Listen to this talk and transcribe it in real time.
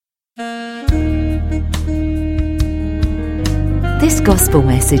This gospel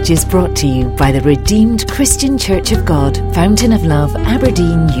message is brought to you by the Redeemed Christian Church of God, Fountain of Love,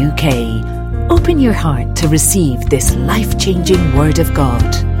 Aberdeen, UK. Open your heart to receive this life-changing Word of God.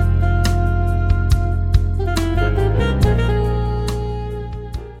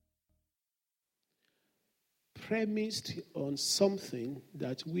 Premised on something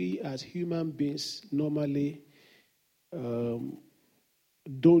that we as human beings normally don't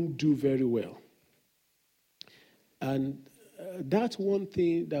do very well. And that one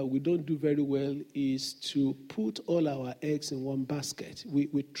thing that we don't do very well is to put all our eggs in one basket. We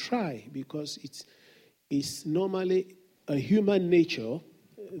try because it's normally a human nature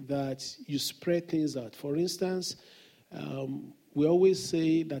that you spread things out. For instance, we always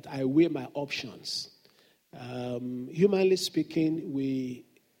say that I weigh my options. Humanly speaking, we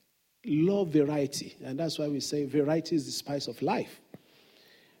love variety, and that's why we say variety is the spice of life.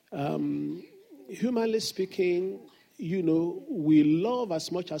 Humanly speaking, we love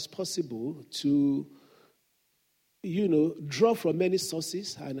as much as possible to, draw from many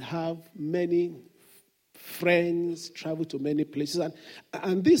sources and have many friends, travel to many places.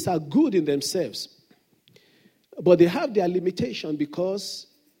 And these are good in themselves. But they have their limitation because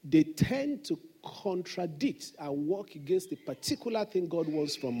they tend to contradict and work against the particular thing God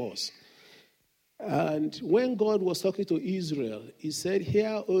wants from us. And when God was talking to Israel, he said,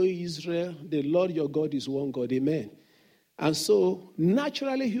 "Hear, O Israel, the Lord your God is one God." Amen. And so,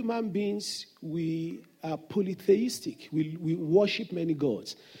 naturally, human beings, we are polytheistic. We worship many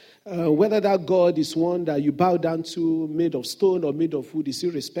gods. Whether that God is one that you bow down to, made of stone or made of wood, is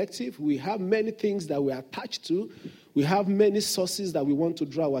irrespective. We have many things that we are attached to. We have many sources that we want to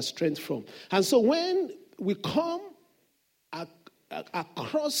draw our strength from. And so when we come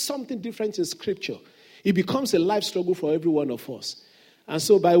across something different in Scripture, it becomes a life struggle for every one of us. And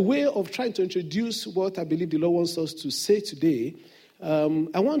so by way of trying to introduce what I believe the Lord wants us to say today,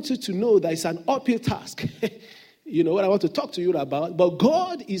 I want you to know that it's an uphill task. What I want to talk to you about. But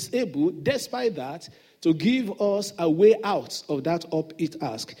God is able, despite that, to give us a way out of that uphill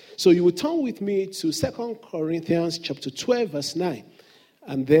task. So you will turn with me to 2 Corinthians chapter 12, verse 9.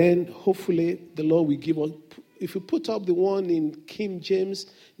 And then hopefully the Lord will give us, if you put up the one in King James,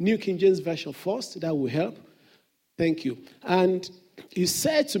 New King James Version first, that will help. Thank you. And he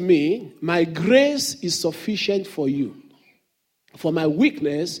said to me, "My grace is sufficient for you, for my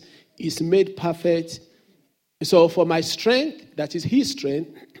weakness is made perfect." So for my strength, that is his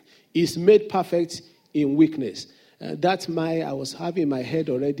strength, is made perfect in weakness. I was having in my head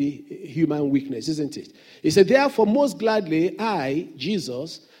already human weakness, isn't it? He said, "Therefore, most gladly, I,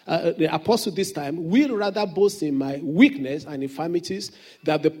 Jesus," the apostle this time, "will rather boast in my weakness and infirmities,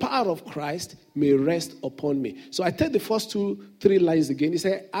 that the power of Christ may rest upon me." So I take the first 3 lines again. He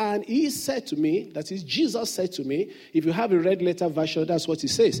said, "And he said to me," that is, Jesus said to me. If you have a red letter version, that's what he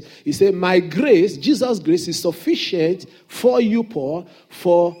says. He said, "My grace, Jesus' grace, is sufficient for you, Paul,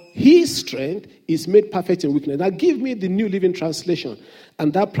 for his strength is made perfect in weakness." Now give me the New Living Translation,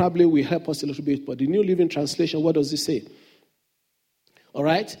 and that probably will help us a little bit. But the New Living Translation, what does it say? All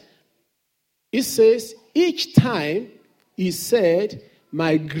right? It says, each time he said,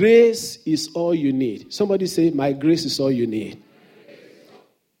 "My grace is all you need." Somebody say, "My grace is all you need."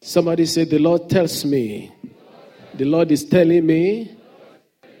 Somebody say, "The Lord tells me." The Lord is telling me,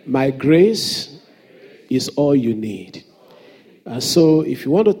 "My grace is all you need." So if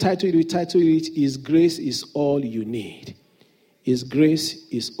you want to title it, "His grace is all you need." His grace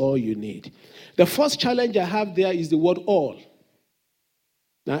is all you need. The first challenge I have there is the word all.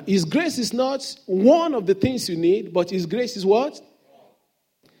 Now, his grace is not one of the things you need, but his grace is what?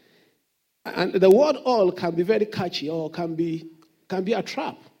 And the word all can be very catchy or can be a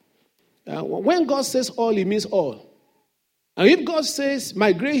trap. When God says all, he means all. And if God says,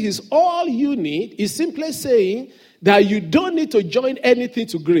 "My grace is all you need," he's simply saying that you don't need to join anything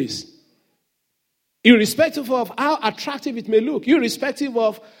to grace. Irrespective of how attractive it may look, irrespective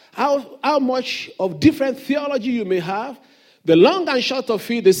of how much of different theology you may have, the long and short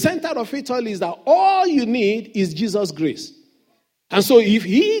of it, the center of it all is that all you need is Jesus' grace. And so if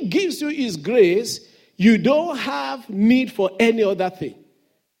he gives you his grace, you don't have need for any other thing.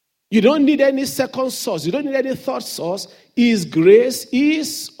 You don't need any second source. You don't need any third source. His grace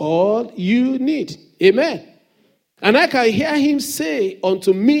is all you need. Amen. And I can hear him say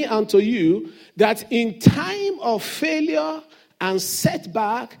unto me and to you that in time of failure and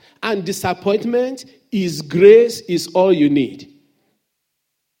setback and disappointment, his grace is all you need.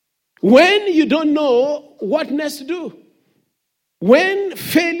 When you don't know what next to do, when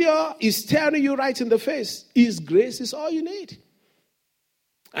failure is staring you right in the face, his grace is all you need.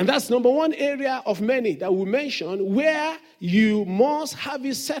 And that's number one area of many that we mention where you must have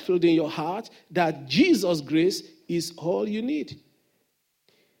it settled in your heart that Jesus' grace is all you need.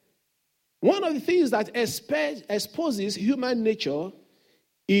 One of the things that exposes human nature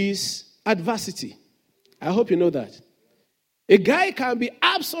is adversity. I hope you know that. A guy can be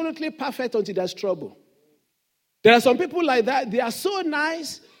absolutely perfect until there's trouble. There are some people like that. They are so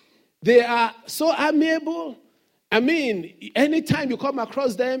nice. They are so amiable. I mean, anytime you come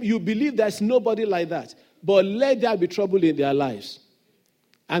across them, you believe there's nobody like that. But let there be trouble in their lives.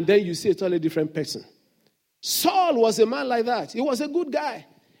 And then you see a totally different person. Saul was a man like that. He was a good guy.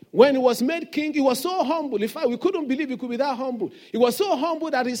 When he was made king, he was so humble. In fact, we couldn't believe he could be that humble. He was so humble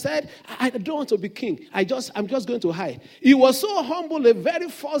that he said, I don't want to be king. I'm just going to hide. He was so humble the very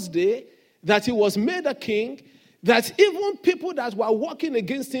first day that he was made a king, that even people that were working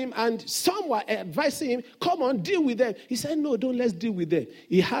against him and some were advising him, come on, deal with them. He said, no, let's deal with them.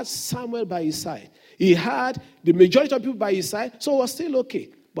 He had Samuel by his side. He had the majority of people by his side, so it was still okay.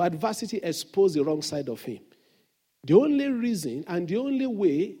 But adversity exposed the wrong side of him. The only reason and the only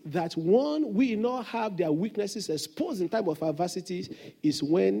way that one will not have their weaknesses exposed in time of adversity is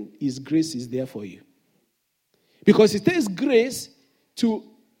when his grace is there for you. Because it takes grace to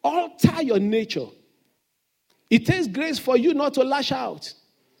alter your nature. It takes grace for you not to lash out.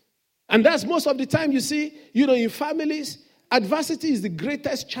 And that's most of the time you see, in families, adversity is the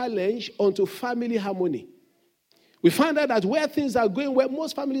greatest challenge onto family harmony. We find out that where things are going well,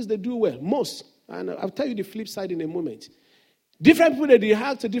 most families, they do well. Most. And I'll tell you the flip side in a moment. Different people, they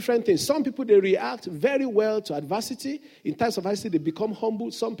react to different things. Some people, they react very well to adversity. In times of adversity, they become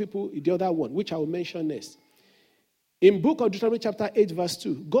humble. Some people, the other one, which I will mention next. In book of Deuteronomy chapter 8, verse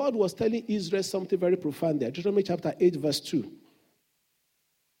 2, God was telling Israel something very profound there. Deuteronomy chapter 8, verse 2.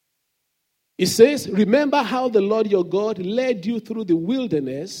 It says, remember how the Lord your God led you through the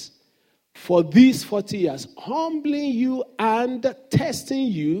wilderness for these 40 years, humbling you and testing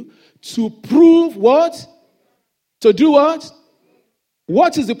you to prove what? To do what?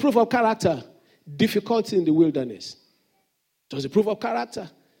 What is the proof of character? Difficulty in the wilderness. It was the proof of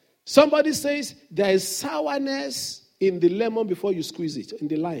character. Somebody says there is sourness in the lemon before you squeeze it, in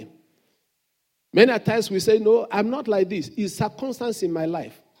the lime. Many times we say, no, I'm not like this. It's circumstance in my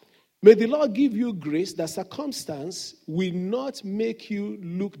life. May the Lord give you grace that circumstance will not make you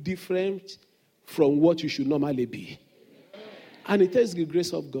look different from what you should normally be. And it takes the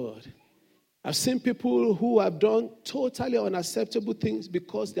grace of God. I've seen people who have done totally unacceptable things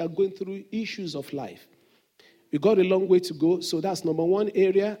because they are going through issues of life. We got a long way to go, so that's number one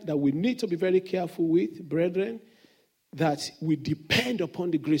area that we need to be very careful with, brethren, that we depend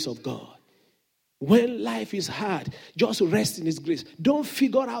upon the grace of God. When life is hard, just rest in his grace. Don't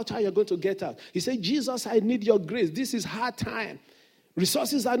figure out how you're going to get out. He said, Jesus, I need your grace. This is hard time.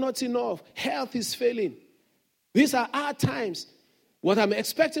 Resources are not enough. Health is failing. These are hard times. What I'm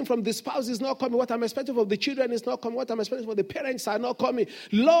expecting from the spouse is not coming. What I'm expecting from the children is not coming. What I'm expecting from the parents are not coming.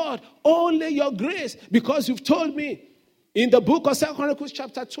 Lord, only your grace, because you've told me in the book of 2 Chronicles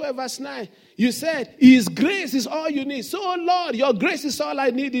chapter 12 verse 9, you said, his grace is all you need. So, Lord, your grace is all I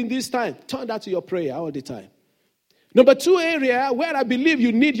need in this time. Turn that to your prayer all the time. Number two area where I believe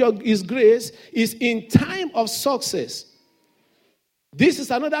you need his grace is in time of success. This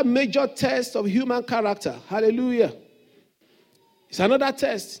is another major test of human character. Hallelujah. It's another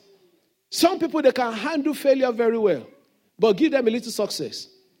test. Some people, they can handle failure very well, but give them a little success.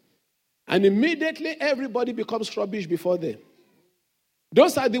 And immediately everybody becomes rubbish before them.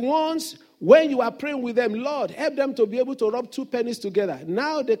 Those are the ones, when you are praying with them, Lord, help them to be able to rub 2 pennies together.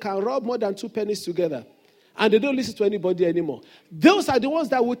 Now they can rub more than 2 pennies together. And they don't listen to anybody anymore. Those are the ones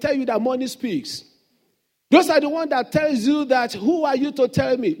that will tell you that money speaks. Those are the ones that tells you that, who are you to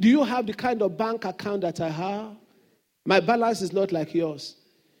tell me? Do you have the kind of bank account that I have? My balance is not like yours.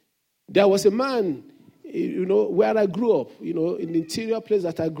 There was a man, where I grew up, in the interior place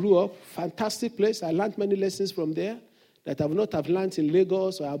that I grew up, fantastic place. I learned many lessons from there that I would not have learned in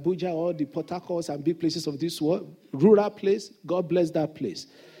Lagos or Abuja or the Port Harcourt and big places of this world. Rural place, God bless that place.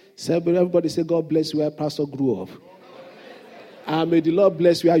 So everybody say, God bless where Pastor grew up. And may the Lord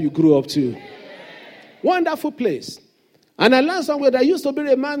bless where you grew up too. Wonderful place. And I learned somewhere there used to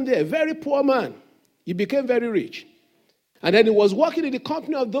be a man there, very poor man. He became very rich. And then he was working in the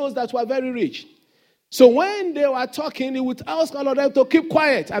company of those that were very rich. So when they were talking, he would ask all of them to keep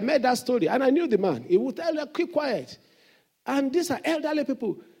quiet. I made that story, and I knew the man. He would tell them, keep quiet. And these are elderly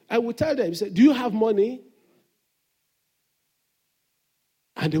people. I would tell them, he said, do you have money?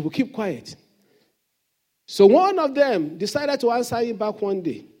 And they would keep quiet. So one of them decided to answer him back one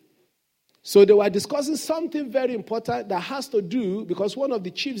day. So they were discussing something very important that has to do, because one of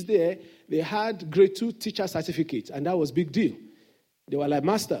the chiefs there, they had grade 2 teacher certificate, and that was a big deal. They were like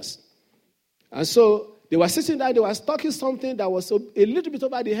masters. And so they were sitting there, they were talking something that was a little bit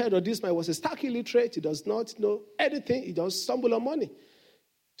over the head of this man. He was a stark illiterate. He does not know anything. He just stumbled on money.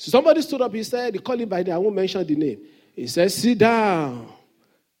 So somebody stood up, he said, they called him by name, I won't mention the name. He said, sit down.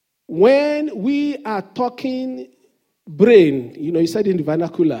 When we are talking brain, he said in the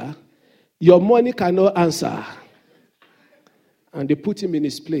vernacular, your money cannot answer. And they put him in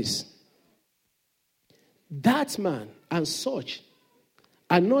his place. That man and such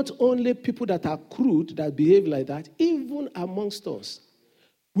are not only people that are crude, that behave like that, even amongst us.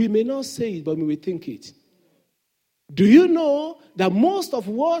 We may not say it, but we will think it. Do you know that most of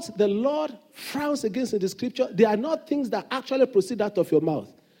what the Lord frowns against in the scripture, they are not things that actually proceed out of your mouth?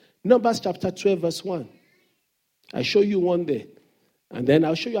 Numbers chapter 12, verse 1. I show you one there. And then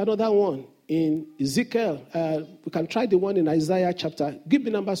I'll show you another one in Ezekiel. We can try the one in Isaiah chapter. Give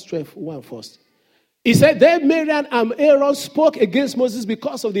me Numbers 12, 1 first. He said, then Miriam and Aaron spoke against Moses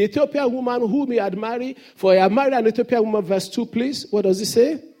because of the Ethiopian woman whom he had married. For he had married an Ethiopian woman, verse 2, please. What does he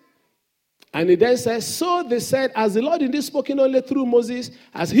say? And he then says, so they said, as the Lord indeed spoken only through Moses,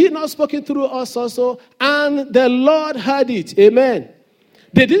 has he not spoken through us also? And the Lord heard it. Amen.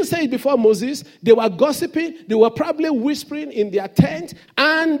 They didn't say it before Moses. They were gossiping. They were probably whispering in their tent.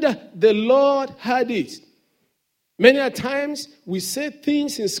 And the Lord heard it. Many a times we say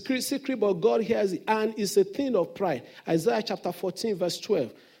things in secret, but God hears it. And it's a thing of pride. Isaiah chapter 14, verse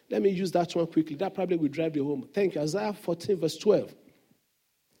 12. Let me use that one quickly. That probably will drive you home. Thank you. Isaiah 14, verse 12.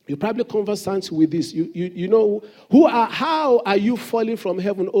 You're probably conversant with this. You know, how are you falling from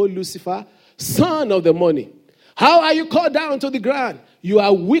heaven, O Lucifer, son of the morning? How are you called down to the ground? You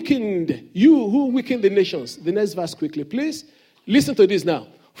are weakened. You who weaken the nations. The next verse quickly, please. Listen to this now.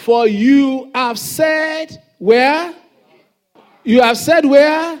 For you have said where? You have said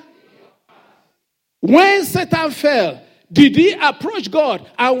where? When Satan fell, did he approach God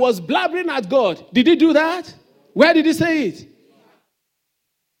and was blabbering at God? Did he do that? Where did he say it?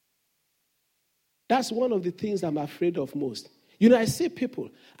 That's one of the things I'm afraid of most. I see people,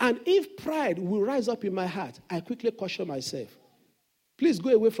 and if pride will rise up in my heart, I quickly caution myself. Please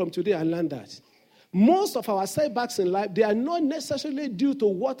go away from today and learn that. Most of our setbacks in life, they are not necessarily due to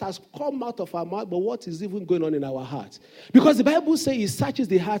what has come out of our mouth, but what is even going on in our heart. Because the Bible says it searches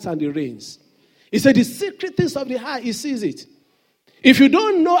the heart and the reins. It said the secret things of the heart, he sees it. If you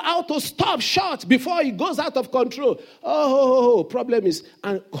don't know how to stop short before it goes out of control, problem is,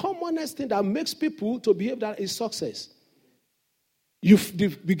 and commonest thing that makes people to behave that is success. You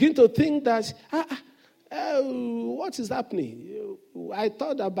begin to think that, what is happening? I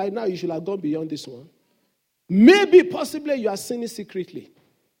thought that by now you should have gone beyond this one. Maybe, possibly, you are sinning secretly.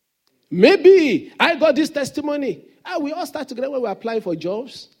 Maybe I got this testimony. We all start together when we're applying for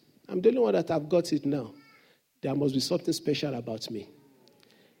jobs. I'm the only one that I've got it now. There must be something special about me.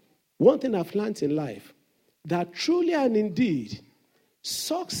 One thing I've learned in life, that truly and indeed,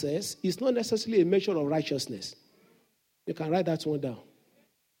 success is not necessarily a measure of righteousness. You can write that one down.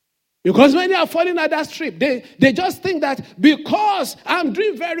 Because when they are falling at that strip, they just think that because I'm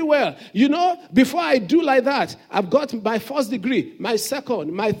doing very well, before I do like that, I've got my first degree, my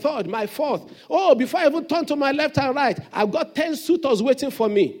second, my third, my fourth. Before I even turn to my left and right, I've got 10 suitors waiting for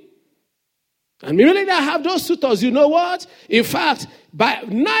me. And immediately I have those suitors, you know what? In fact, by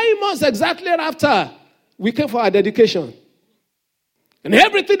 9 months exactly after, we came for our dedication. And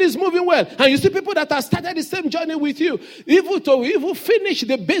everything is moving well. And you see people that have started the same journey with you, even finish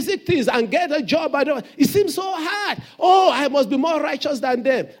the basic things and get a job. It seems so hard. I must be more righteous than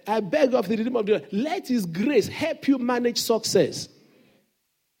them. I beg of the Redeemer of the Lord, let his grace help you manage success.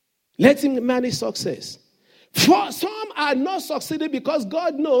 Let him manage success. For some are not succeeding because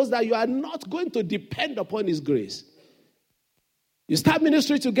God knows that you are not going to depend upon his grace. You start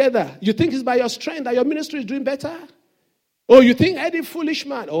ministry together. You think it's by your strength that your ministry is doing better? Or you think any foolish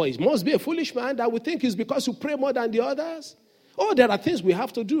man, it must be a foolish man that we think is because you pray more than the others? There are things we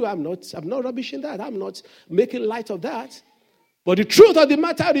have to do. I'm not rubbishing that. I'm not making light of that. But the truth of the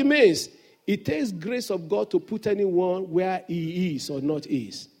matter remains, it takes grace of God to put anyone where he is or not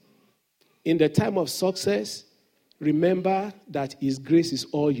is. In the time of success, remember that his grace is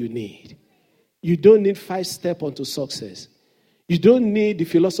all you need. You don't need 5 steps onto success. You don't need the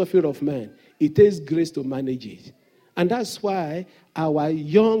philosophy of man. It takes grace to manage it. And that's why our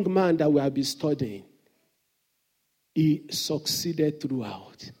young man that we have been studying, he succeeded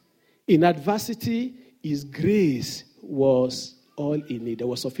throughout. In adversity, his grace was all he needed,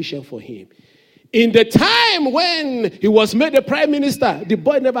 was sufficient for him. In the time when he was made the prime minister, the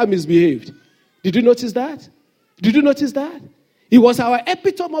boy never misbehaved. Did you notice that? Did you notice that? He was our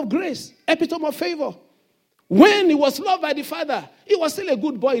epitome of grace, epitome of favor. When he was loved by the father, he was still a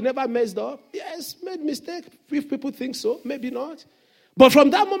good boy. He never messed up. Yes, made mistake. If people think so, maybe not. But from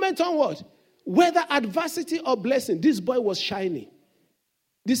that moment onward, whether adversity or blessing, this boy was shining.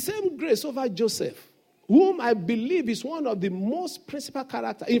 The same grace over Joseph, whom I believe is one of the most principal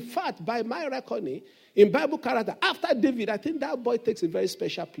characters. In fact, by my reckoning, in Bible character, after David, I think that boy takes a very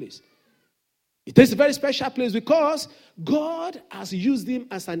special place. It takes a very special place because God has used him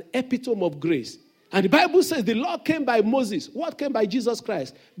as an epitome of grace. And the Bible says the law came by Moses. What came by Jesus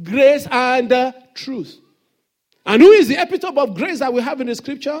Christ? Grace and truth. And who is the epitome of grace that we have in the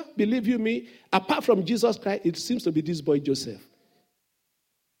scripture? Believe you me, apart from Jesus Christ, it seems to be this boy Joseph.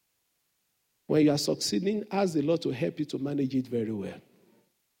 When you are succeeding, ask the Lord to help you to manage it very well.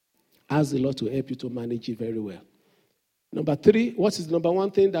 Ask the Lord to help you to manage it very well. Number 3, what is the number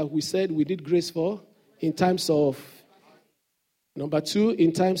 1 thing that we said we need grace for? In times of. Number 2,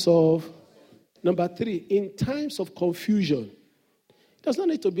 in times of. Number 3, in times of confusion. It does not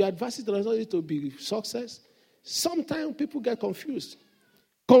need to be adversity, it does not need to be success. Sometimes people get confused.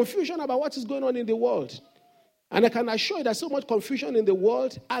 Confusion about what is going on in the world. And I can assure you there's so much confusion in the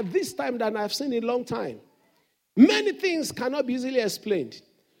world at this time than I've seen in a long time. Many things cannot be easily explained.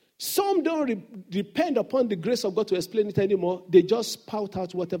 Some don't depend upon the grace of God to explain it anymore. They just spout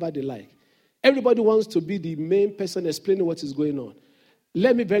out whatever they like. Everybody wants to be the main person explaining what is going on.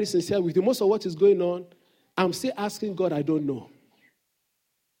 Let me be very sincere with you. Most of what is going on, I'm still asking God, I don't know.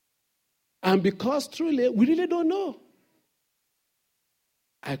 And because truly, we really don't know.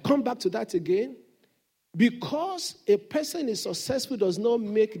 I come back to that again. Because a person is successful does not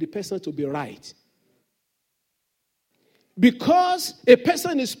make the person to be right. Because a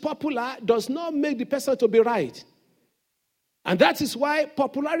person is popular does not make the person to be right. And that is why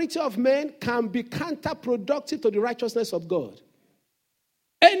popularity of men can be counterproductive to the righteousness of God.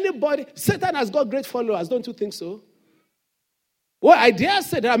 Anybody, Satan has got great followers, don't you think so? Well, I dare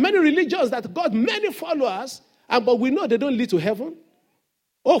say there are many religions that got many followers, but we know they don't lead to heaven.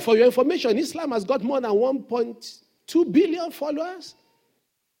 Oh, for your information, Islam has got more than 1.2 billion followers.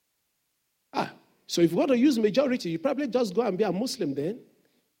 So if you want to use majority, you probably just go and be a Muslim then.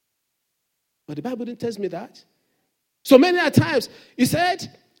 But the Bible didn't tell me that. So many a times, he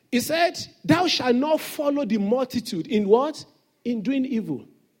said, thou shalt not follow the multitude in what? In doing evil.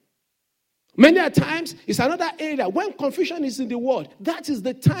 Many a times, it's another area. When confusion is in the world, that is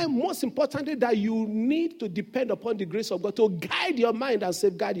the time, most importantly, that you need to depend upon the grace of God to guide your mind and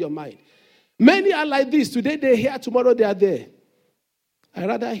safeguard your mind. Many are like this. Today they're here, tomorrow they are there. I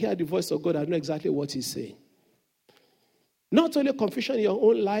rather hear the voice of God and know exactly what he's saying. Not only confusion in your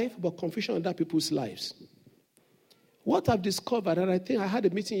own life, but confusion in other people's lives. What I've discovered, and I think I had a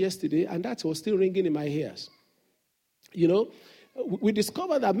meeting yesterday, and that was still ringing in my ears. You know, we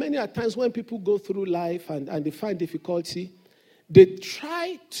discover that many a times when people go through life and they find difficulty, they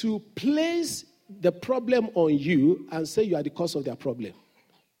try to place the problem on you and say you are the cause of their problem.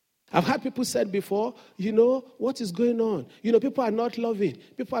 I've had people said before, you know, what is going on? You know, people are not loving.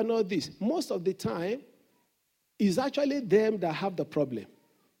 People are not this. Most of the time, it's actually them that have the problem.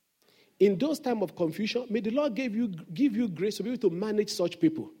 In those times of confusion, may the Lord give you grace to be able to manage such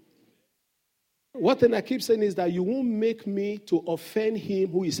people. One thing I keep saying is that you won't make me to offend him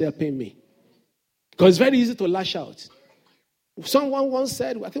who is helping me. Because it's very easy to lash out. Someone once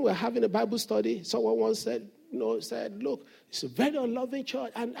said, I think we're having a Bible study, someone once said, look, it's a very unloving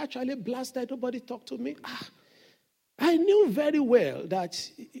church, and actually blasted, nobody talked to me. I knew very well that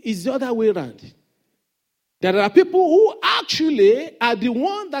it's the other way around. There are people who actually are the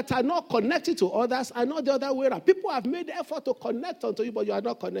ones that are not connected to others and not the other way around. People have made the effort to connect onto you, but you are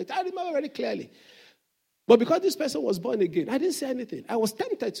not connected. I remember very clearly. But because this person was born again, I didn't say anything. I was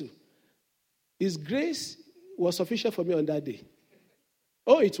tempted to. His grace was sufficient for me on that day.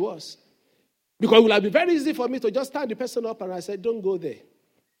 Oh, it was. Because it would have been very easy for me to just stand the person up and I said, don't go there.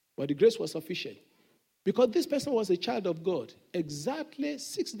 But the grace was sufficient. Because this person was a child of God. Exactly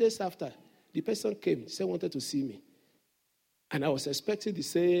 6 days after, the person came, said wanted to see me. And I was expecting the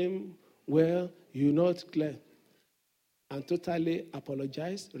same, well, you're not clear. And totally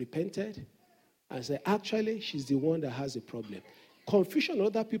apologized, repented, and said, actually, she's the one that has a problem. Confusion in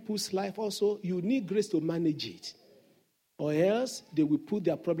other people's life also, you need grace to manage it. Or else they will put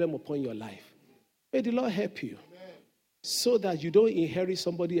their problem upon your life. May the Lord help you. So that you don't inherit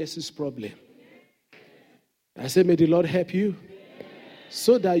somebody else's problem. I say, may the Lord help you.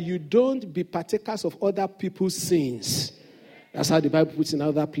 So that you don't be partakers of other people's sins. That's how the Bible puts it in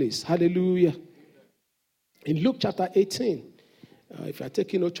another place. Hallelujah. In Luke chapter 18, if you are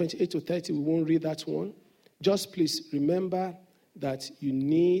taking note 28 to 30, we won't read that one. Just please remember that you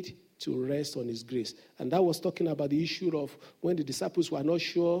need to rest on his grace. And that was talking about the issue of when the disciples were not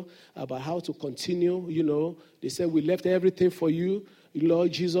sure about how to continue. They said, we left everything for you.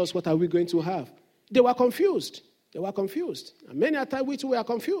 Lord Jesus, what are we going to have? They were confused. And many a time we too were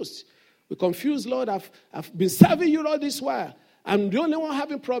confused. We're confused, Lord, I've been serving you all this while. I'm the only one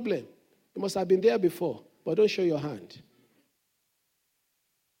having problem. You must have been there before, but don't show your hand.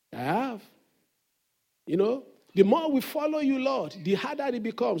 I have. The more we follow you, Lord, the harder it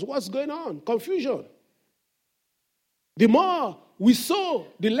becomes. What's going on? Confusion. The more we sow,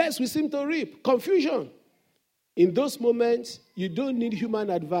 the less we seem to reap. Confusion. In those moments, you don't need human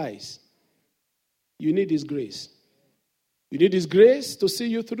advice. You need his grace. You need his grace to see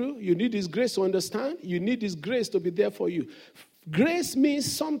you through. You need his grace to understand. You need his grace to be there for you. Grace means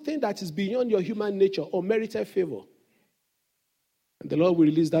something that is beyond your human nature or merited favor. And the Lord will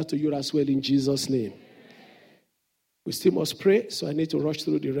release that to you as well in Jesus' name. We still must pray, so I need to rush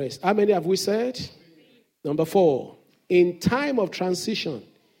through the rest. How many have we said? Number 4. In time of transition,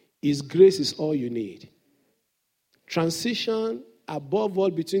 his grace is all you need. Transition above all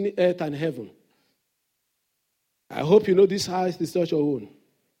between earth and heaven. I hope you know this house is not your own.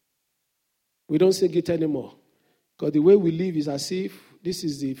 We don't sing it anymore. Because the way we live is as if this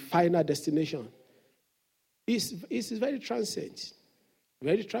is the final destination. It's very transient.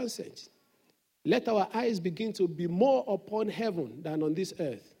 Very transient. Let our eyes begin to be more upon heaven than on this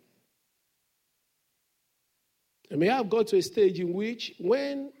earth. And may I have got to a stage in which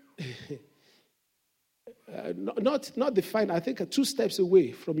when, not the final, I think 2 steps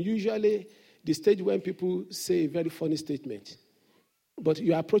away from usually the stage when people say a very funny statement. But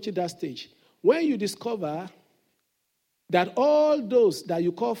you are approaching that stage. When you discover that all those that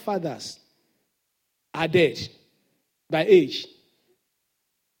you call fathers are dead by age.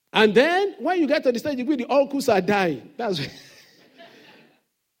 And then when you get to the stage where the uncles are dying, that's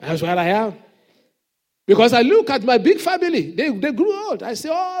where I am. Because I look at my big family, they grew old. I say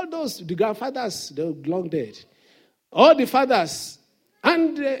all those, the grandfathers, they're long dead. All the fathers,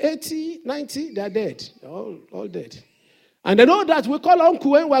 and 80, 90, they're dead. They're all dead. And then all that we call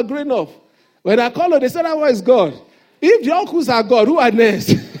uncle when we're growing up. When I call them, they say that one is God. If the uncles are God, who are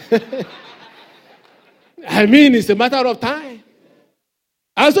next? I mean, it's a matter of time.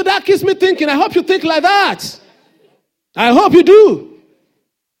 And so that keeps me thinking, I hope you think like that. I hope you do.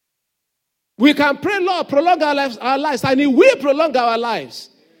 We can pray, Lord, prolong our lives, and he will prolong our lives.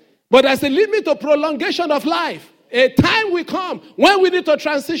 But there's a limit to prolongation of life. A time will come when we need to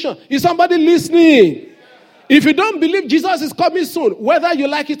transition. Is somebody listening? If you don't believe Jesus is coming soon, whether you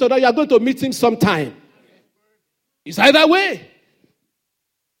like it or not, you are going to meet him sometime. It's either way.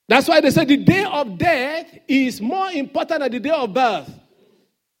 That's why they said the day of death is more important than the day of birth.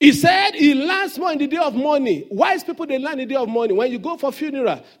 He said he lands more in the day of mourning. Wise people, they land in the day of mourning. When you go for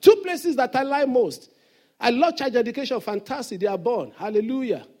funeral, 2 places that I like most. I love church education, fantastic. They are born.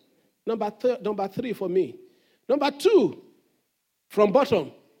 Hallelujah. Number 3 for me. Number 2, from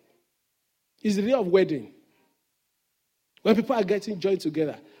bottom, is the day of wedding. When people are getting joined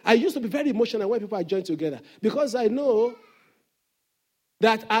together. I used to be very emotional when people are joined together. Because I know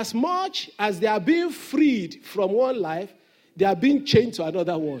that as much as they are being freed from one life, they are being chained to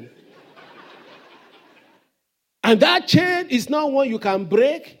another one. And that chain is not one you can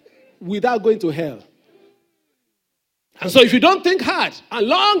break without going to hell. And so if you don't think hard, and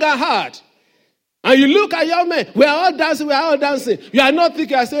long and hard, and you look at young men, we are all dancing. You are not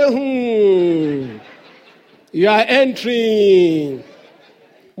thinking, I say, You are entering.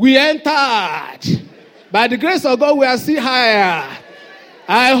 We entered. By the grace of God, we are still higher.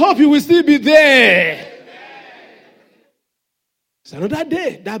 I hope you will still be there. It's another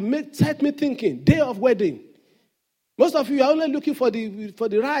day that set me thinking. Day of wedding. Most of you are only looking for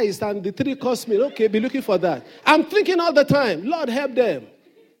the rice and the 3-course meal. Okay, be looking for that. I'm thinking all the time, Lord, help them.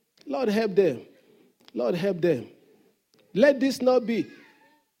 Lord, help them. Lord, help them. Let this not be.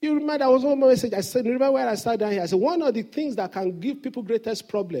 You remember, there was one more message. I said, remember where I sat down here? I said, one of the things that can give people greatest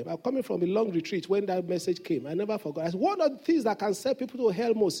problem. I'm coming from a long retreat when that message came. I never forgot. I said, one of the things that can set people to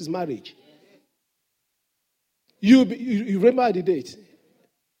hell most is marriage. You remember the date?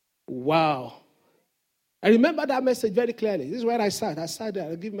 Wow. I remember that message very clearly. This is where I sat. I sat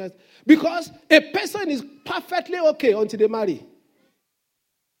there. I give message. Because a person is perfectly okay until they marry.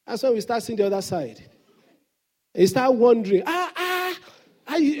 That's when we start seeing the other side. And you start wondering,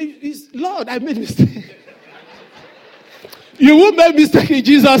 Lord, I made mistake. You won't make mistake in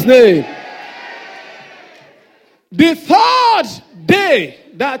Jesus' name. The third day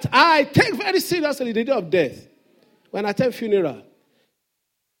that I take very seriously the day of death when I attend funeral.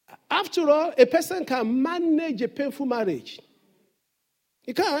 After all, a person can manage a painful marriage.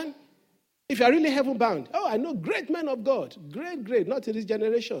 He can. If you are really heaven bound. Oh, I know great men of God. Great, not in this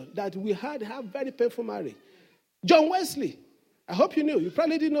generation, that we have very painful marriage. John Wesley, I hope you knew. You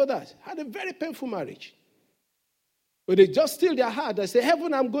probably didn't know that. Had a very painful marriage. But they just steal their heart. They say,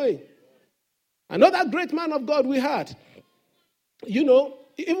 heaven, I'm going. Another great man of God we had. You know,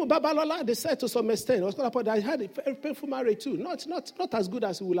 even Babalola, they said to some extent, I had a very painful marriage too. Not as good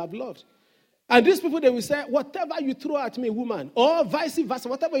as we would have loved. And these people, they will say, whatever you throw at me, woman, or vice versa,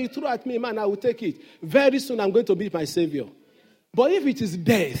 whatever you throw at me, man, I will take it. Very soon I'm going to meet my Savior. But if it is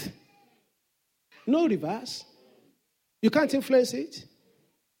death, no reverse. You can't influence it.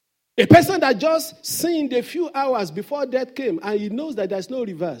 A person that just sinned a few hours before death came, and he knows that there's no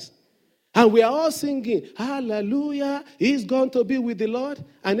reverse. And we are all singing, hallelujah, he's going to be with the Lord.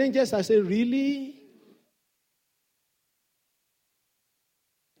 And angels are saying, really?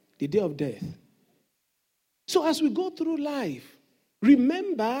 The day of death. So as we go through life,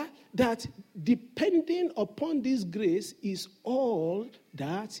 remember that depending upon this grace is all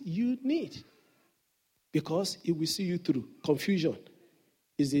that you need. Because it will see you through. Confusion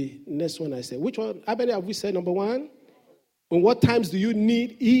is the next one I said. Which one? How many have we said? Number one? In what times do you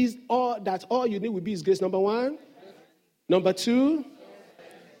need is all you need will be his grace? Number one. Number two.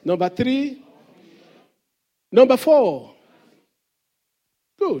 Number three. Number four.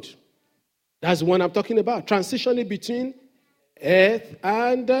 Good. That's the one I'm talking about. Transitioning between earth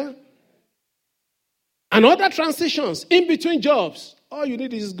and other transitions in between jobs. All you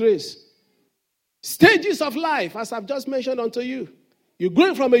need is grace. Stages of life, as I've just mentioned unto you. You're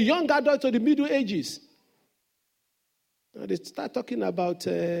going from a young adult to the middle ages. Now they start talking about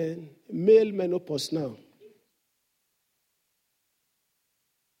male menopause now.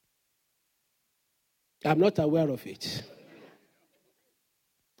 I'm not aware of it.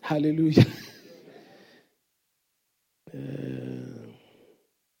 Hallelujah.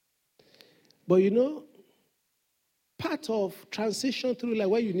 But you know, part of transition through life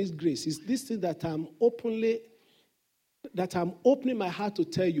where you need grace is this thing that I'm opening my heart to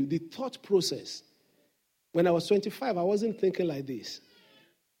tell you, the thought process. When I was 25, I wasn't thinking like this.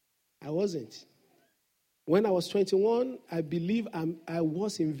 I wasn't. When I was 21, I believe I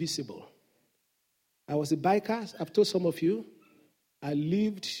was invisible. I was a biker. I've told some of you. I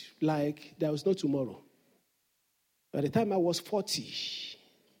lived like there was no tomorrow. By the time I was 40,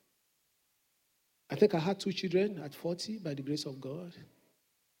 I think I had 2 children at 40 by the grace of God.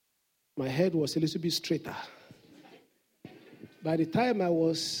 My head was a little bit straighter. By the time I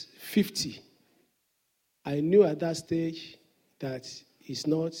was 50, I knew at that stage that it's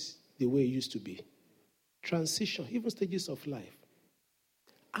not the way it used to be. Transition, even stages of life.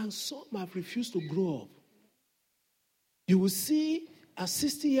 And some have refused to grow up. You will see a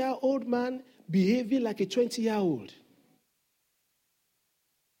 60-year-old man behaving like a 20-year-old.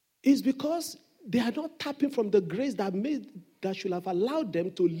 It's because they are not tapping from the grace that should have allowed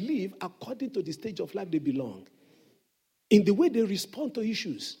them to live according to the stage of life they belong. In the way they respond to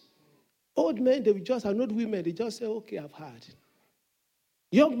issues. Old men, they will just, and old women, they just say, okay, I've heard.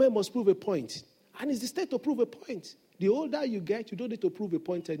 Young men must prove a point. And it's the state to prove a point. The older you get, you don't need to prove a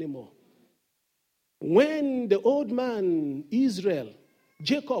point anymore. When the old man, Israel,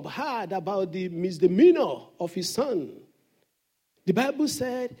 Jacob, heard about the misdemeanor of his son, the Bible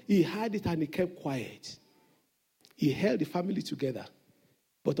said he heard it and he kept quiet. He held the family together.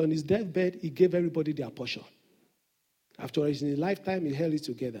 But on his deathbed, he gave everybody their portion. After all, in his lifetime, he held it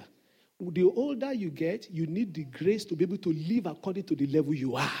together. The older you get, you need the grace to be able to live according to the level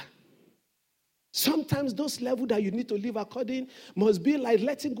you are. Sometimes those levels that you need to live according must be like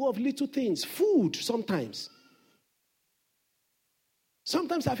letting go of little things. Food, sometimes.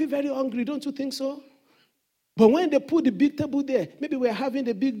 Sometimes I feel very hungry, don't you think so? But when they put the big table there, maybe we're having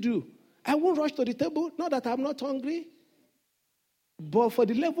the big do. I won't rush to the table, not that I'm not hungry. But for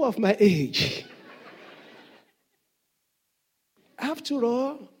the level of my age. After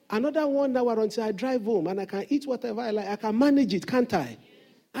all, another 1 hour until I drive home and I can eat whatever I like. I can manage it, can't I?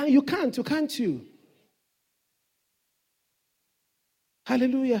 And you can't you?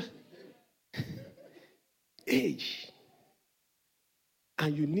 Hallelujah. Age.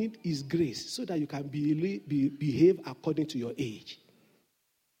 And you need his grace so that you can behave according to your age.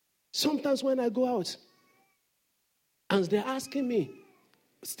 Sometimes when I go out and they're asking me,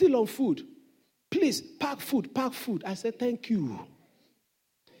 still on food, please pack food. I said, thank you.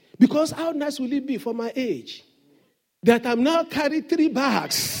 Because how nice will it be for my age that I'm now carrying 3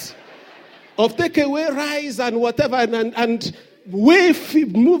 bags of takeaway rice and whatever and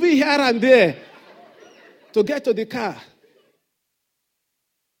moving here and there to get to the car.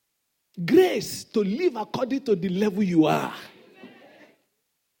 Grace to live according to the level you are.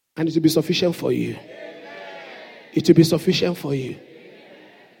 And it will be sufficient for you. It will be sufficient for you.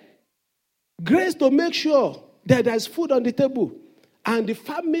 Grace to make sure that there's food on the table and the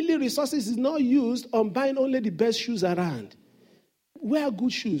family resources is not used on buying only the best shoes around. Wear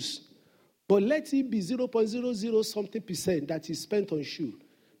good shoes. But let it be 0.00 something percent that is spent on shoe,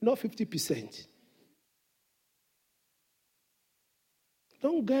 not 50%.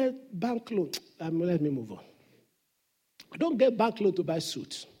 Don't get bank loan. Let me move on. Don't get bank loan to buy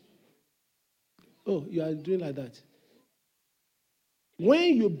suits. Oh, you are doing like that.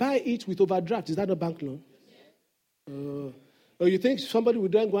 When you buy it with overdraft, is that a bank loan? Or you think somebody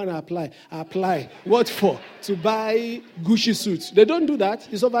would then go and apply? Apply. What for? To buy Gucci suits. They don't do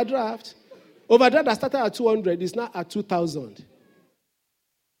that. It's overdraft. Overdraft that started at 200 is now at 2,000.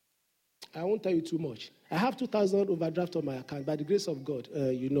 I won't tell you too much. I have 2,000 overdraft on my account. By the grace of God,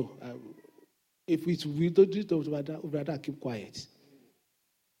 if we don't do overdraft, keep quiet.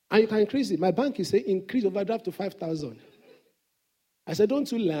 And you can increase it. My bank is saying increase overdraft to 5,000. I said, don't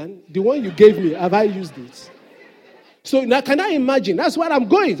you learn? The one you gave me, have I used it? So now can I imagine? That's where I'm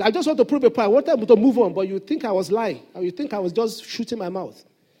going. I just want to prove a point. I wanted to move on, but you think I was lying. Or you think I was just shooting my mouth.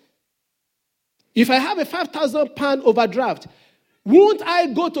 If I have a 5,000 pound overdraft, won't I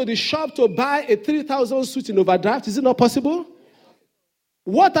go to the shop to buy a 3,000 suit in overdraft? Is it not possible?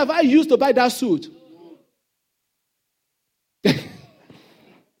 What have I used to buy that suit?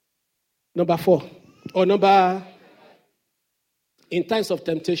 Number 4. Or in times of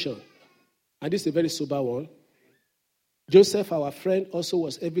temptation. And this is a very sober one. Joseph, our friend, also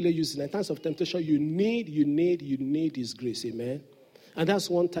was heavily used in times of temptation. You need his grace. Amen. And that's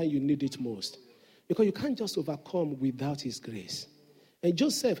one time you need it most. Because you can't just overcome without his grace. And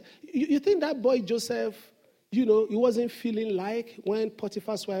Joseph, you think that boy Joseph, he wasn't feeling like when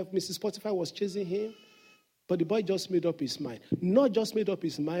Potiphar's wife, Mrs. Potiphar, was chasing him. But the boy just made up his mind. Not just made up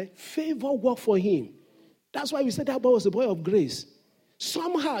his mind, favor worked for him. That's why we said that boy was a boy of grace.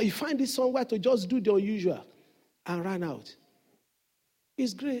 Somehow he find it somewhere to just do the unusual and ran out.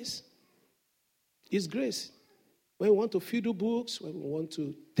 It's grace. It's grace. When we want to fiddle books, when we want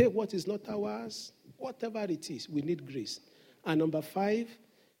to take what is not ours, whatever it is, we need grace. And number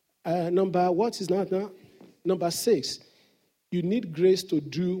 6, you need grace to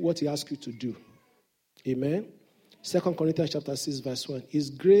do what he asks you to do. Amen. 2 Corinthians chapter 6, verse 1. His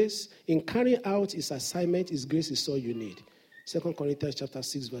grace, in carrying out his assignment, his grace is all you need. 2 Corinthians chapter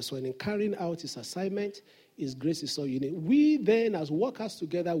 6, verse 1. In carrying out his assignment, his grace is all you need. We then, as workers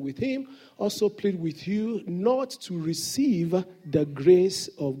together with him, also plead with you not to receive the grace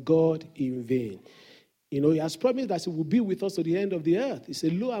of God in vain. He has promised that he will be with us to the end of the earth. He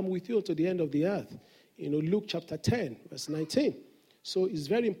said, lo, I'm with you to the end of the earth. Luke chapter 10, verse 19. So it's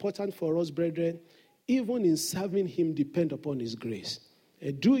very important for us, brethren, even in serving him, depend upon his grace.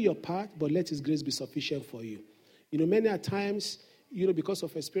 Do your part, but let his grace be sufficient for you. Many a times, because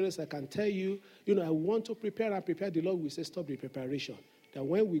of experience, I can tell you, I want to prepare and prepare. The Lord will say, stop the preparation. That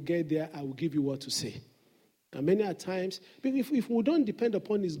when we get there, I will give you what to say. And many a times, if we don't depend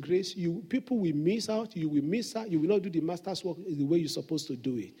upon his grace, people will miss out. You will miss out. You will not do the master's work the way you're supposed to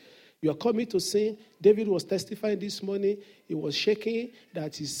do it. You are coming to sing. David was testifying this morning. He was shaking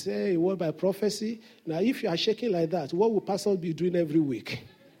that he said a word by prophecy. Now, if you are shaking like that, what will pastor be doing every week?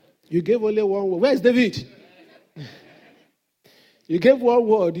 You gave only one word. Where is David? You gave one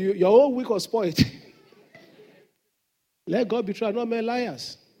word. Your whole week was spoiled. Let God be true and not men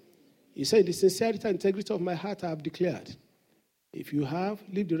liars. He said, the sincerity and integrity of my heart I have declared. If you have,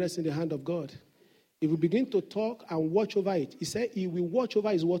 leave the rest in the hand of God. If we begin to talk and watch over it, he said he will watch over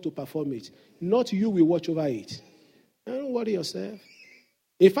his word to perform it. Not you will watch over it. Don't worry yourself.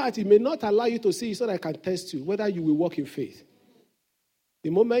 In fact, he may not allow you to see it so that I can test you whether you will walk in faith. The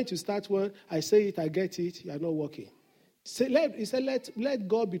moment you start one, I say it, I get it, you are not walking. He said, let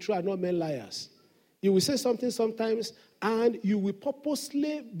God be true and not men liars. You will say something sometimes and you will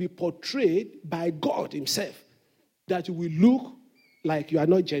purposely be portrayed by God himself that you will look like you are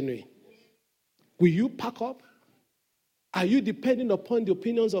not genuine. Will you pack up? Are you depending upon the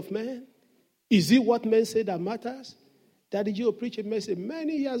opinions of men? Is it what men say that matters? Daddy Joe preached a message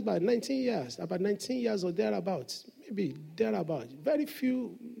many years back, 19 years, about 19 years or thereabouts, maybe thereabouts. Very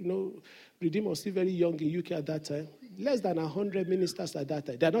few, Redeemer was still very young in UK at that time. Less than 100 ministers at that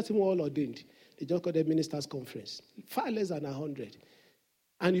time. They are not even all ordained. They just called them ministers' conference. Far less than 100.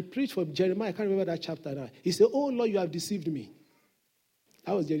 And he preached from Jeremiah. I can't remember that chapter now. He said, oh, Lord, you have deceived me.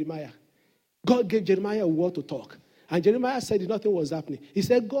 That was Jeremiah. God gave Jeremiah a word to talk. And Jeremiah said nothing was happening. He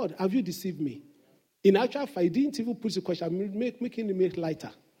said, God, have you deceived me? In actual fact, he didn't even put the question, making it make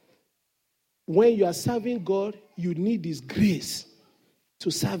lighter. When you are serving God, you need His grace to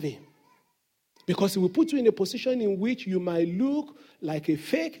serve Him. Because He will put you in a position in which you might look like a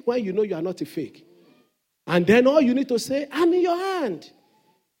fake when you know you are not a fake. And then all you need to say, I'm in your hand.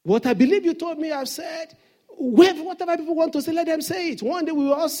 What I believe you told me, I've said. Whatever people want to say, let them say it. One day we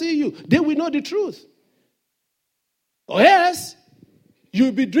will all see you. They will know the truth. Or else,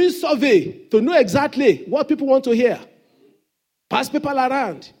 you'll be doing survey to know exactly what people want to hear. Pass people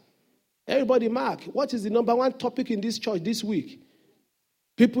around. Everybody mark. What is the number one topic in this church this week?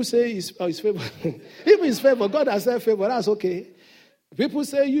 People say it's favor. If it's favor, God has said favor, that's okay. People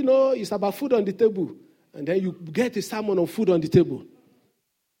say, it's about food on the table. And then you get a sermon on food on the table.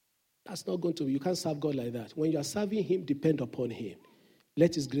 That's not going to be. You can't serve God like that. When you are serving Him, depend upon Him.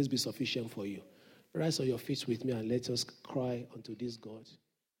 Let His grace be sufficient for you. Rise on your feet with me and let us cry unto this God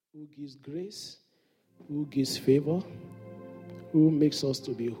who gives grace, who gives favor, who makes us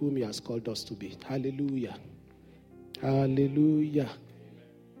to be whom He has called us to be. Hallelujah. Hallelujah.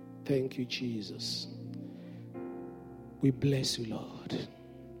 Thank you, Jesus. We bless you, Lord.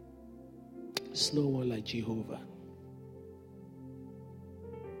 There's no one like Jehovah.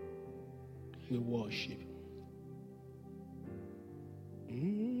 We worship.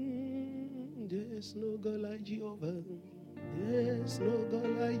 There's no God like Jehovah. There's no God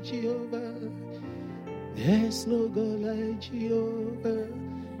like Jehovah. There's no God like Jehovah.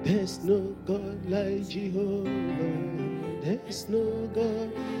 There's no God like Jehovah. There's no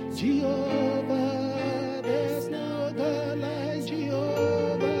God, Jehovah. There's no God like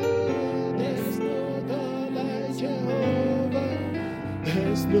Jehovah. There's no God like Jehovah.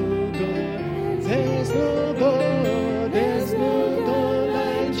 There's no God. There's no God. There's no God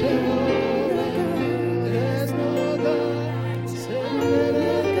like Jehovah. There's no God.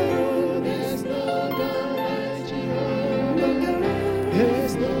 There's no God like Jehovah.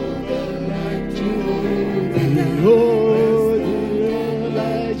 There's no God like Jehovah. Oh,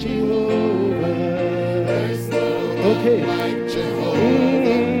 like Jehovah. There's no God like Jehovah.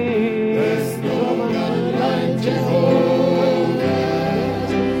 There's no God like Jehovah.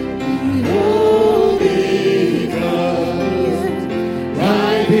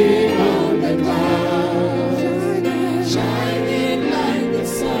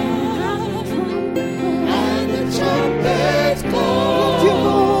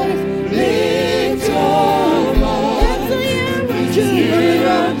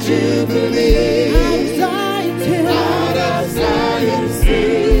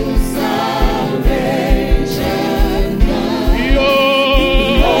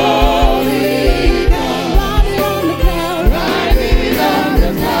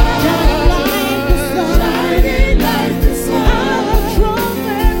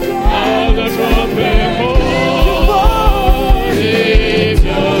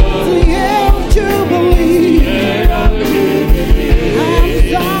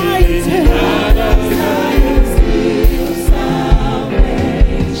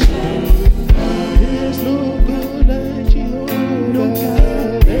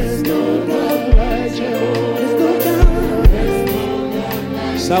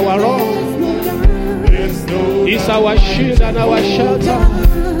 Our rock, it's our shield and our shelter.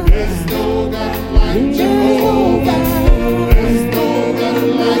 There's no God like Jehovah. There's no God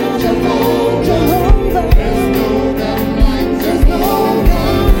like Jehovah. There's no God like Jehovah.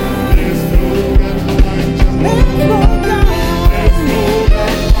 There's no God like Jehovah. There's no God like Jehovah.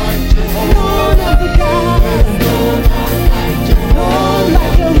 There's no God like Jehovah.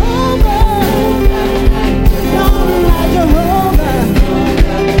 Like Jehovah. None like Jehovah.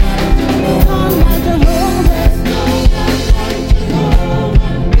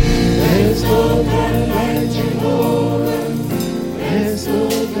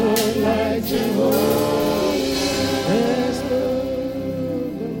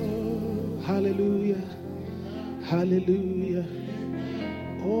 Hallelujah.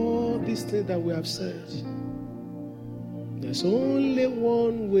 All these things that we have said, there's only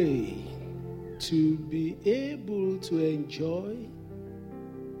one way to be able to enjoy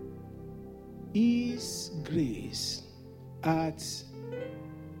His grace at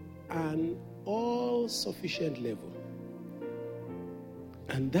an all-sufficient level.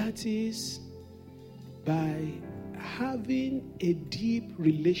 And that is by having a deep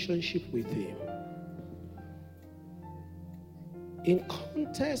relationship with Him. In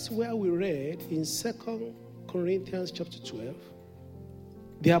context where we read in 2 Corinthians chapter 12,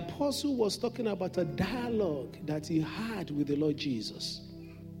 the apostle was talking about a dialogue that he had with the Lord Jesus.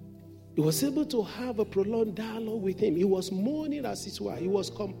 He was able to have a prolonged dialogue with him. He was mourning as it were. He was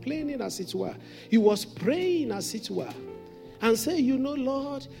complaining as it were. He was praying as it were. And say,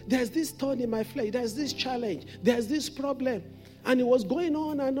 Lord, there's this thorn in my flesh. There's this challenge. There's this problem. And he was going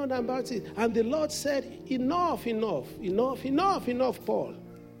on and on about it. And the Lord said, enough, Paul.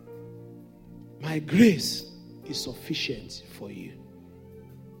 My grace is sufficient for you.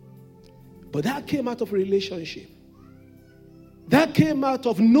 But that came out of a relationship. That came out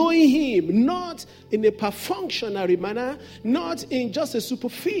of knowing him, not in a perfunctory manner, not in just a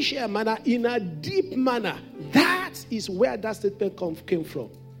superficial manner, in a deep manner. That is where that statement came from.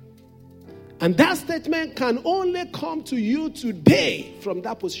 And that statement can only come to you today from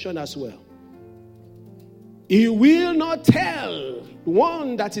that position as well. He will not tell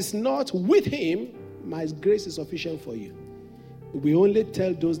one that is not with him, my grace is sufficient for you. We only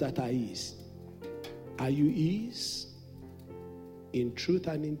tell those that are his. Are you his? In truth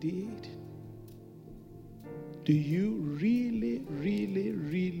and in deed? Do you really, really,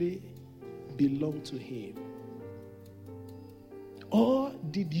 really belong to him? Or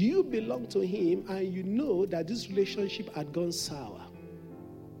did you belong to him and you know that this relationship had gone sour?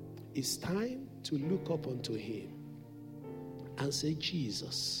 It's time to look up unto him and say,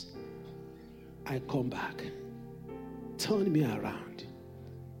 Jesus, I come back. Turn me around.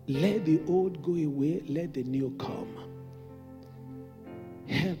 Let the old go away. Let the new come.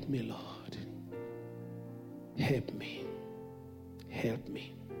 Help me, Lord. Help me. Help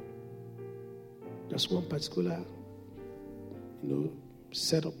me. There's one particular,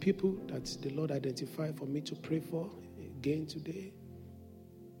 set of people that the Lord identified for me to pray for again today.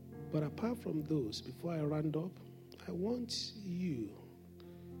 But apart from those, before I round up, I want you,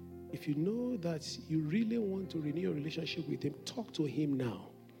 if you know that you really want to renew your relationship with him, talk to him now.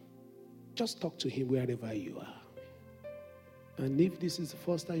 Just talk to him wherever you are. And if this is the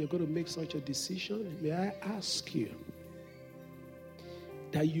first time you're going to make such a decision, may I ask you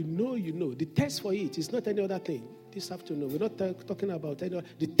that you know. The test for it is not any other thing. This afternoon, we're not talking about any other.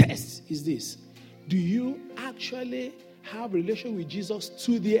 The test is this. Do you actually have a relation with Jesus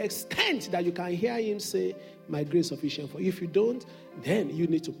to the extent that you can hear him say, my grace is sufficient for you? If you don't, then you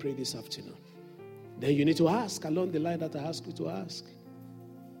need to pray this afternoon. Then you need to ask along the line that I asked you to ask.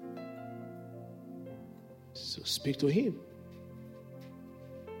 So speak to him.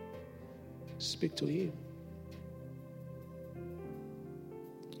 Speak to him.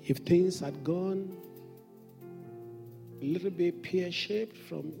 If things had gone a little bit pear-shaped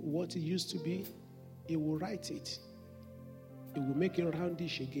from what it used to be, he will right it. He will make it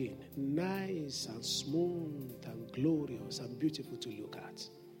roundish again. Nice and smooth and glorious and beautiful to look at.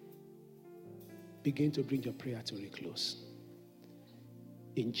 Begin to bring your prayer to a close.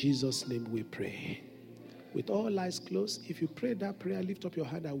 In Jesus' name we pray. With all eyes closed, if you pray that prayer, lift up your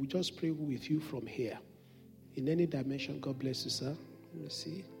hand. I will just pray with you from here. In any dimension, God bless you, sir. Let me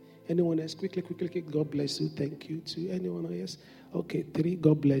see. Anyone else? Quickly. God bless you. Thank you. To anyone else? Okay, 3.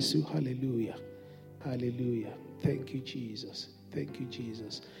 God bless you. Hallelujah. Hallelujah. Thank you, Jesus. Thank you,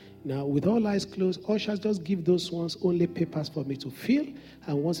 Jesus. Now, with all eyes closed, ushers, just give those ones only papers for me to fill.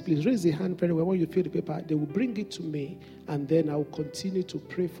 And once, please raise the hand very well. When you fill the paper, they will bring it to me, and then I will continue to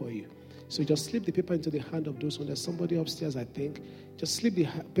pray for you. So just slip the paper into the hand of those ones. There's somebody upstairs, I think. Just slip the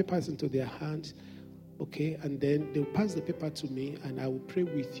papers into their hands, okay? And then they'll pass the paper to me, and I will pray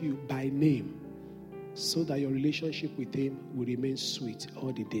with you by name so that your relationship with him will remain sweet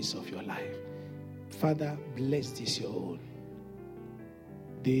all the days of your life. Father, bless this your own.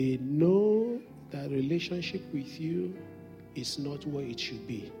 They know that relationship with you is not what it should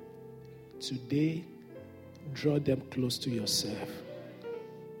be. Today, draw them close to yourself.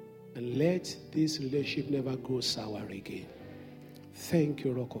 And let this relationship never go sour again. Thank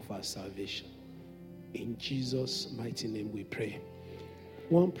you, Rock of our salvation. In Jesus' mighty name we pray.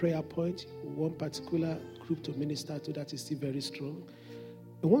 One prayer point, one particular group to minister to that is still very strong.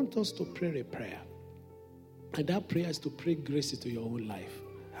 I want us to pray a prayer. And that prayer is to pray grace into your own life.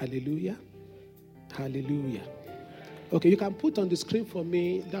 Hallelujah. Hallelujah. Okay, you can put on the screen for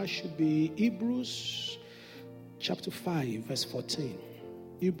me. That should be Hebrews chapter 5, verse 14.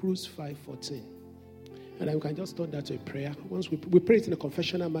 Hebrews 5:14. And then we can just turn that to a prayer. Once we pray it in a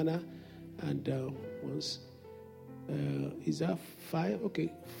confessional manner. And once, is that 5?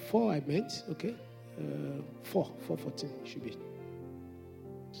 Okay, 4 I meant. Okay, 4:14 should be.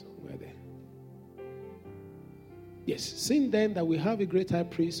 Somewhere there. Yes, seeing then that we have a great high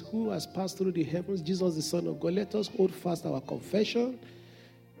priest who has passed through the heavens, Jesus the Son of God, let us hold fast our confession.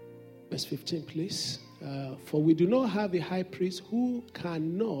 Verse 15, please. For we do not have a high priest who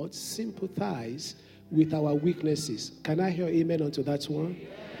cannot sympathize with our weaknesses. Can I hear amen unto that one?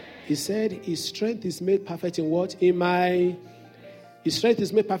 He said, his strength is made perfect in what? His strength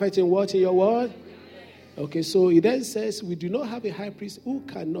is made perfect in what? In your word? Okay, so he then says, we do not have a high priest who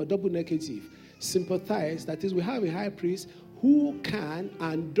cannot, double negative, sympathize. That is, we have a high priest who can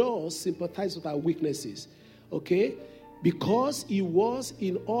and does sympathize with our weaknesses. Okay? Because he was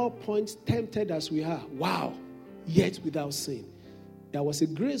in all points tempted as we are. Wow. Yet without sin. There was a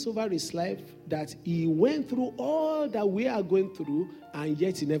grace over his life that he went through all that we are going through, and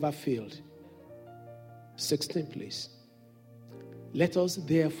yet he never failed. 16, please. Let us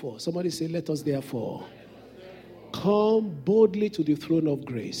therefore, somebody say, let us therefore come boldly to the throne of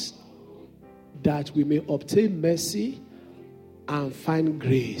grace, that we may obtain mercy and find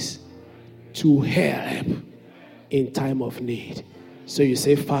grace to help in time of need. So you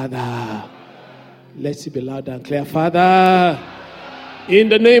say, Father, let it be loud and clear. Father, in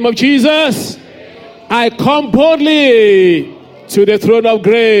the name of Jesus, I come boldly to the throne of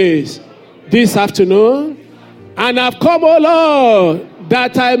grace this afternoon, and I've come, O Lord,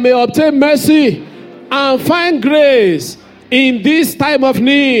 that I may obtain mercy and find grace in this time of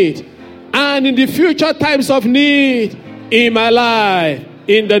need and in the future times of need in my life.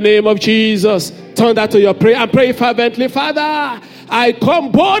 In the name of Jesus, turn that to your prayer and pray fervently. Father, I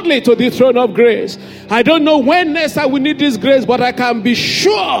come boldly to the throne of grace. I don't know when next I will need this grace, but I can be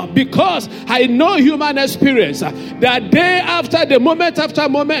sure, because I know human experience, that day after day, moment after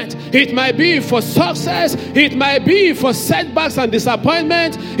moment, it might be for success, it might be for setbacks and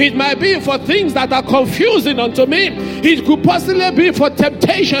disappointment, it might be for things that are confusing unto me, it could possibly be for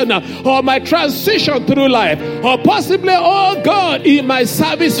temptation or my transition through life, or possibly, oh God, in my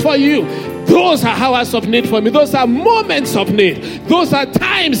service for you. Those are hours of need for me. Those are moments of need. Those are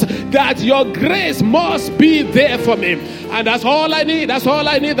times that your grace must be there for me. And that's all I need. That's all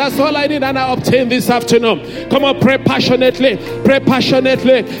I need. That's all I need. And I obtain this afternoon. Come on, pray passionately. Pray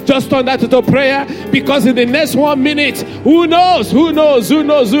passionately. Just turn that into prayer. Because in the next 1 minute, who knows? Who knows? Who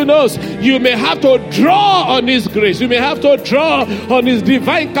knows? Who knows? You may have to draw on His grace. You may have to draw on His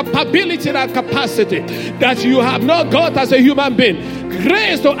divine capability and capacity that you have not got as a human being.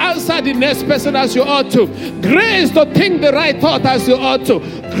 Grace to answer the next person as you ought to. Grace to think the right thought as you ought to.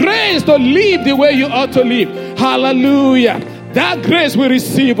 Grace to live the way you ought to live. Hallelujah. That grace we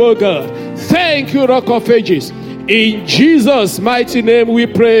receive, oh God. Thank you, Rock of Ages. In Jesus' mighty name we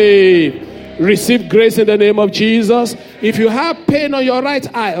pray. Receive grace in the name of Jesus. If you have pain on your right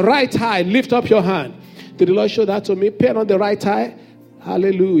eye, lift up your hand. Did the Lord show that to me? Pain on the right eye.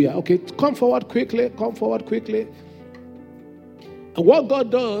 Hallelujah. Okay, come forward quickly. Come forward quickly. And what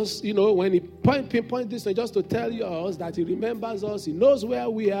God does, when He pinpoints this, and just to tell us that He remembers us, He knows where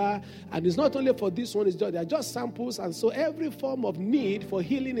we are, and it's not only for this one, they are just samples. And so every form of need for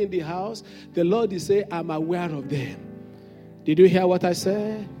healing in the house, the Lord is saying, I'm aware of them. Did you hear what I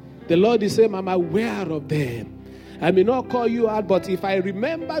said? The Lord is saying, I'm aware of them. I may not call you out, but if I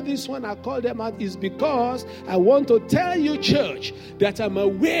remember this one, I call them out, is because I want to tell you, church, that I'm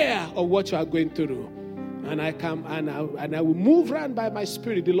aware of what you are going through. And I come and I will move around by my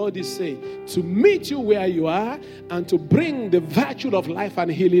spirit, the Lord is saying, to meet you where you are and to bring the virtue of life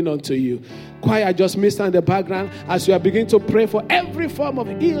and healing unto you. Choir, just minister in the background as you are beginning to pray for every form of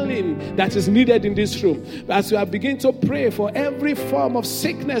healing that is needed in this room. As you are beginning to pray for every form of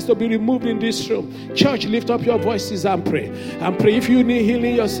sickness to be removed in this room. Church, lift up your voices and pray. And pray. If you need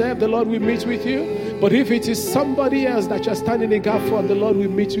healing yourself, the Lord will meet with you. But if it is somebody else that you're standing in the gap for, the Lord will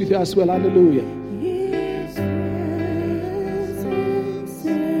meet with you as well. Hallelujah.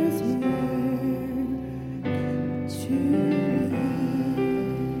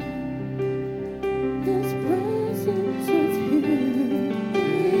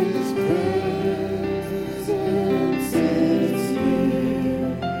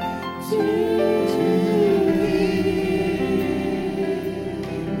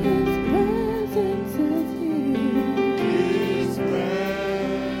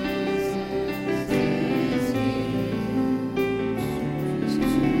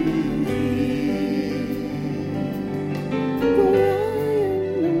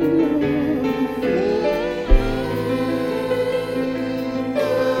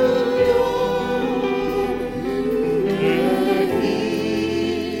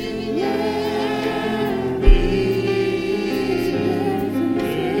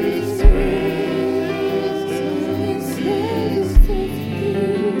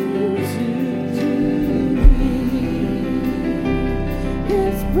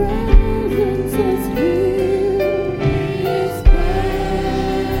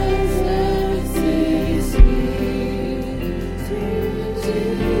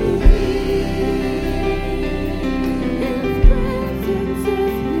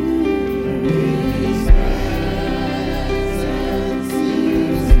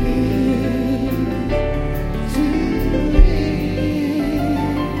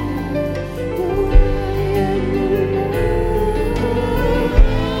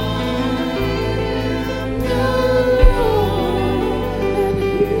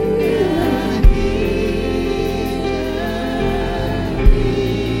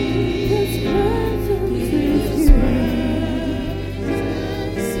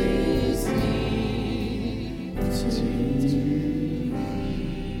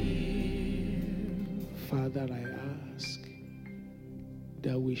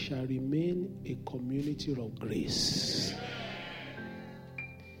 shall remain a community of grace,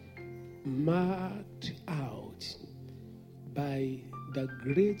 marked out by the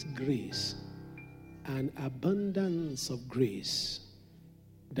great grace and abundance of grace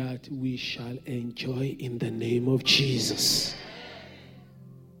that we shall enjoy in the name of Jesus.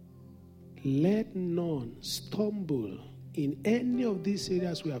 Let none stumble in any of these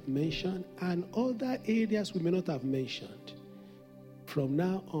areas we have mentioned and other areas we may not have mentioned. From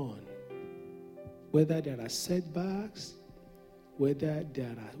now on, whether there are setbacks, whether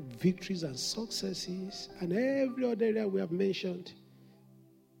there are victories and successes, and every other area we have mentioned,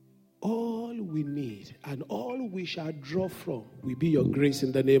 all we need and all we shall draw from will be your grace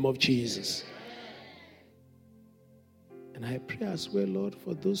in the name of Jesus. And I pray as well, Lord,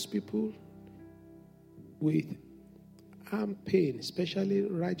 for those people with arm pain, especially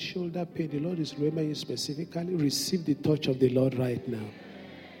right shoulder pain. The Lord is remembering you specifically. Receive the touch of the Lord right now.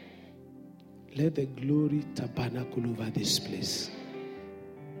 Let the glory tabernacle over this place.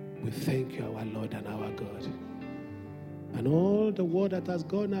 We thank you, our Lord and our God. And all the word that has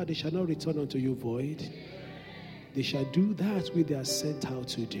gone out, they shall not return unto you void. They shall do that which they are sent out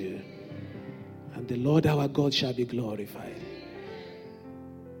to do. And the Lord our God shall be glorified.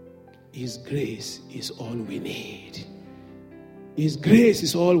 His grace is all we need. His grace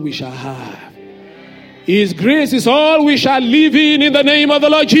is all we shall have. His grace is all we shall live in the name of the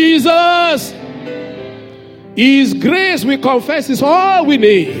Lord Jesus. His grace, we confess, is all we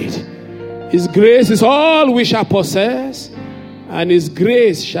need. His grace is all we shall possess. And His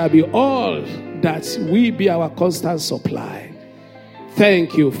grace shall be all that we be our constant supply.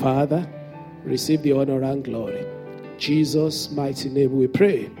 Thank you, Father. Receive the honor and glory. Jesus' mighty name we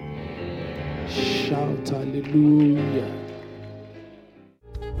pray. Shout hallelujah.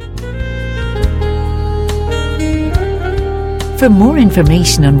 For more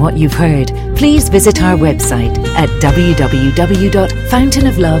information on what you've heard, please visit our website at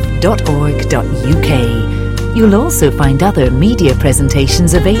www.fountainoflove.org.uk. You'll also find other media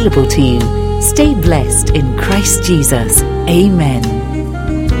presentations available to you. Stay blessed in Christ Jesus. Amen.